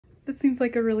This seems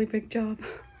like a really big job.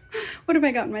 What have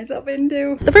I gotten myself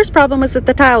into? The first problem was that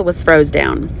the tile was froze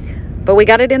down, but we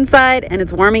got it inside and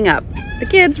it's warming up. The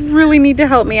kids really need to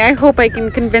help me. I hope I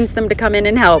can convince them to come in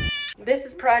and help. This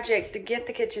is project to get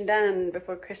the kitchen done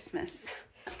before Christmas.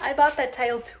 I bought that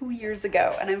tile 2 years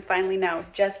ago and I'm finally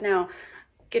just now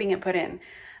getting it put in.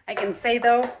 I can say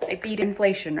though, I beat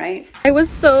inflation, right? I was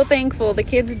so thankful. The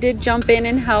kids did jump in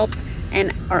and help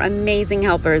and are amazing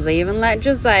helpers. They even let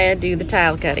Josiah do the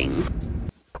tile cutting.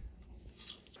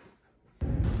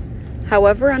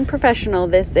 However unprofessional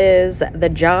this is, the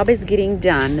job is getting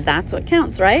done. That's what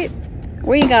counts, right?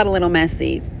 We got a little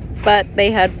messy, but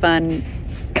they had fun.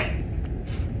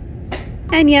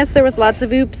 And yes, there was lots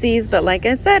of oopsies, but like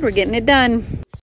I said, we're getting it done.